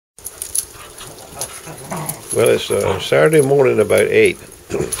Well, it's Saturday morning about 8.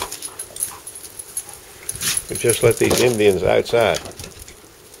 We just let these Indians outside.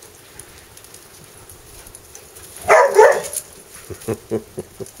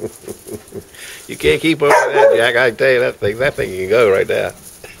 You can't keep up with that, Jack. I can tell you that thing can go right now.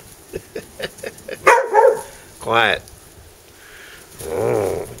 Quiet.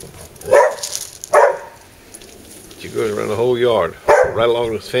 She goes around the whole yard, right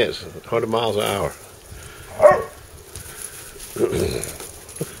along the fence, 100 miles an hour.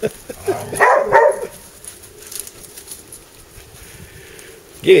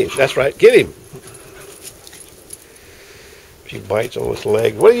 Get him, that's right, get him. She bites on his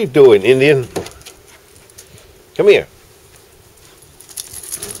leg. What are you doing, Indian? Come here.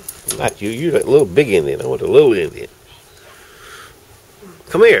 Not you, you're that little big Indian. I want the little Indian.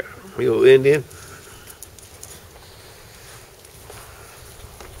 Come here, you little Indian.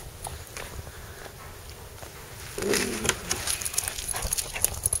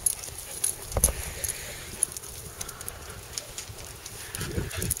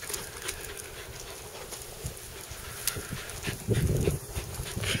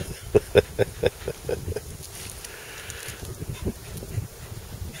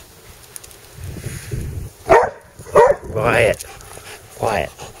 Quiet. Quiet.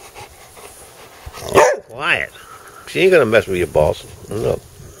 Quiet. She ain't gonna mess with your boss. No.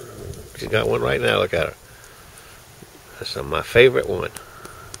 She's got one right now. Look at her. That's my favorite one.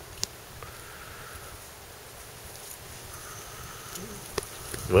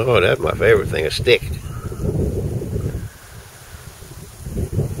 Oh, that's my favorite thing, a stick.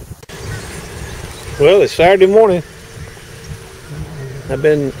 Well, it's Saturday morning. I've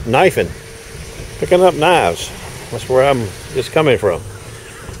been knifing, picking up knives. That's where I'm just coming from.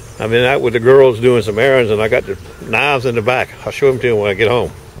 I've been out with the girls doing some errands, and I got the knives in the back. I'll show them to you when I get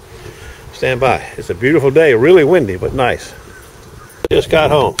home. Stand by. It's a beautiful day, really windy, but nice. Just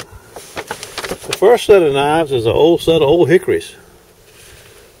got home. The first set of knives is an old set of old hickories.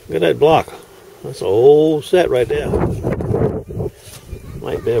 Look at that block. That's an old set right there.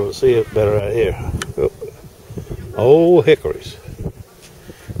 Might be able to see it better right here. Oh. Old hickories.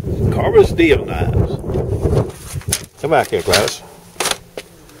 Carbon steel knives. Come back here, Gladys.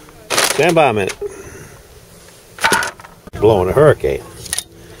 Stand by a minute. Blowing a hurricane.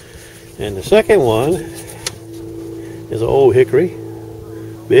 And the second one is an old hickory.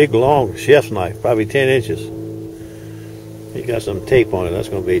 Big, long chef's knife, probably 10 inches. You got some tape on it. That's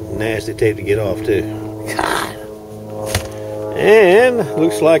going to be nasty tape to get off, too. God. And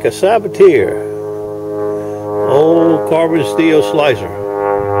looks like a saboteur. Old carbon steel slicer.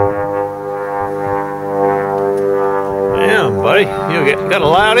 Buddy, you got a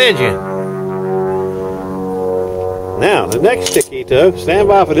loud engine. Now, the next stick he took, stand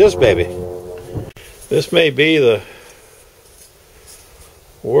by for this baby. This may be the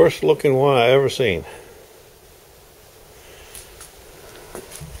worst looking one I ever seen.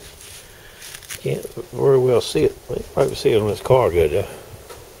 Can't very well see it. You can probably see it on this car good, yeah.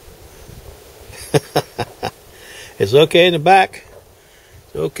 It's okay in the back.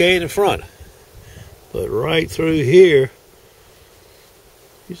 It's okay in the front. But right through here,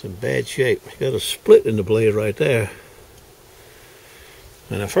 he's in bad shape. He's got a split in the blade right there.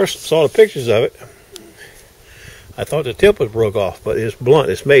 When I first saw the pictures of it, I thought the tip was broke off, but it's blunt.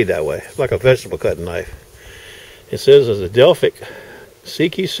 It's made that way. It's like a vegetable cutting knife. It says it's a Delphic,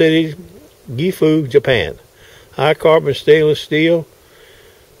 Seki City, Gifu, Japan. High carbon stainless steel,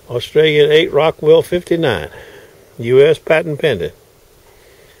 Australian 8 Rockwell 59. U.S. patent pending.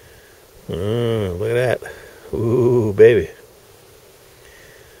 Look at that. Ooh, baby.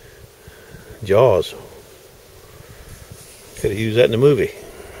 Jaws. Could have used that in the movie.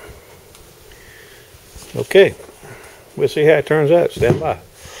 Okay. We'll see how it turns out. Stand by.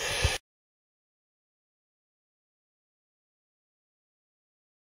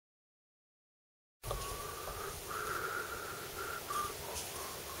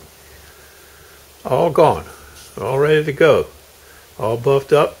 All gone. All ready to go. All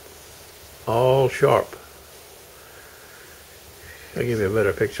buffed up. All sharp. I'll give you a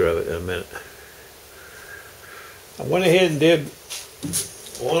better picture of it in a minute. I went ahead and did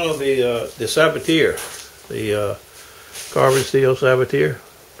one of the saboteur, the carbon steel saboteur,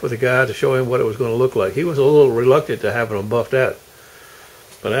 for the guy to show him what it was going to look like. He was a little reluctant to having them buffed out,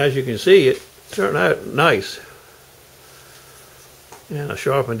 but as you can see, it turned out nice, and I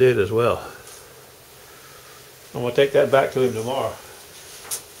sharpened it as well. I'm going to take that back to him tomorrow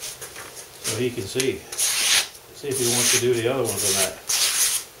so he can see if he wants to do the other ones on that.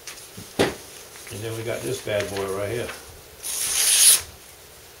 And then we got this bad boy right here.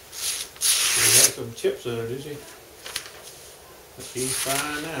 See that got some chips in her, did she? But she's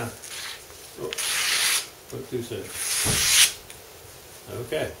fine now. Oh, look too soon.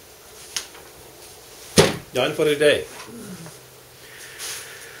 Okay. Done for the day.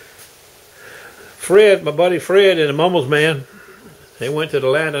 Fred, my buddy Fred and the Mumbles man, they went to the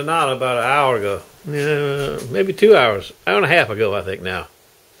Land of Nod about an hour ago. Maybe 2 hours. Hour and a half ago, I think now.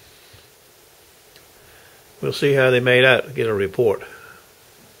 We'll see how they made out, get a report.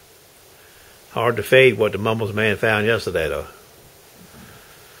 Hard to fade what the Mumbles man found yesterday, though.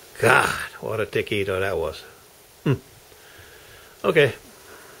 God, what a tickito that was. Okay.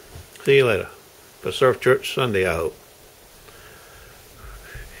 See you later. For Surf Church Sunday, I hope.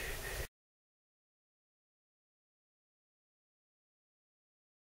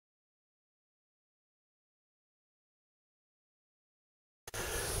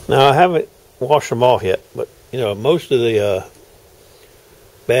 Now, I haven't washed them off yet, but, you know, most of the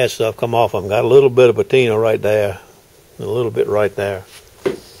bad stuff come off of them. Got a little bit of patina right there, and a little bit right there.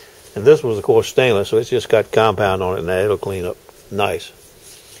 And this was, of course, stainless, so it's just got compound on it now. It'll clean up nice.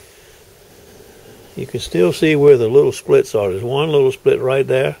 You can still see where the little splits are. There's one little split right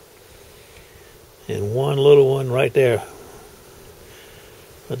there, and one little one right there.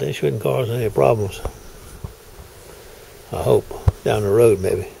 But they shouldn't cause any problems. I hope. Down the road,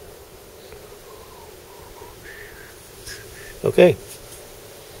 maybe. Okay.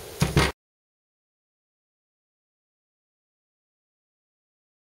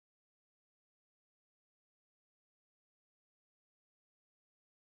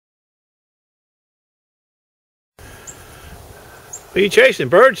 What are you chasing,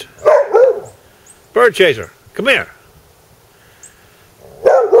 birds? Bird chaser, come here.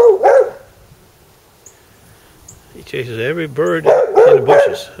 He chases every bird in the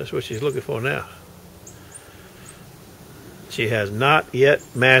bushes. That's what she's looking for now. She has not yet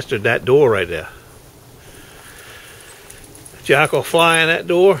mastered that door right there. Jack will fly in that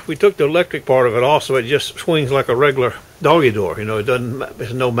door. We took the electric part of it off, so it just swings like a regular doggy door. You know, it doesn't.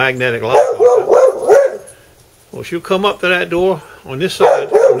 There's no magnetic lock. Well, she'll come up to that door on this side,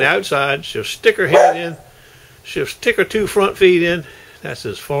 from the outside. She'll stick her head in. She'll stick her 2 front feet in. That's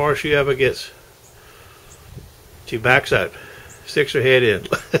as far as she ever gets. She backs out, sticks her head in,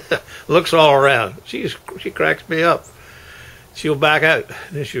 looks all around. She cracks me up. She'll back out,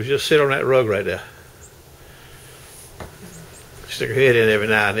 and then she'll just sit on that rug right there. Stick her head in every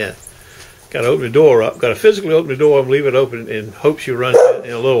now and then. Got to open the door up. Got to physically open the door and leave it open and hope she runs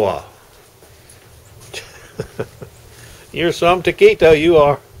in a little while. You're some taquito, you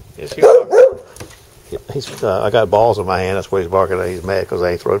are. Yes, you are. I got balls in my hand. That's why he's barking at. He's mad because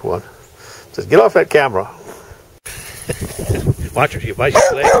I ain't thrown one. Says, get off that camera. Watch her. She bites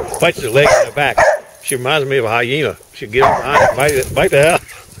his leg. Bites his leg in the back. She reminds me of a hyena. She get him behind it, bites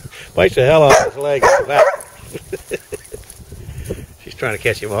the hell out of his leg in the back. She's trying to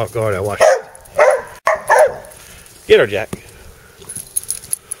catch him off guard. I watch her. Get her, Jack.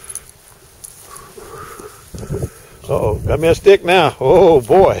 Uh-oh, got me a stick now. Oh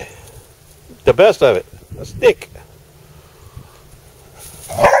boy, the best of it, a stick.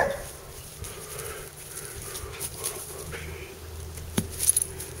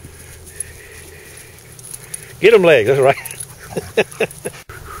 Get him legs, that's right.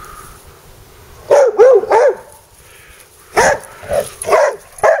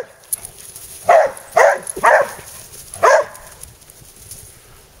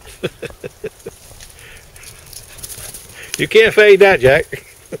 You can't fade that, Jack.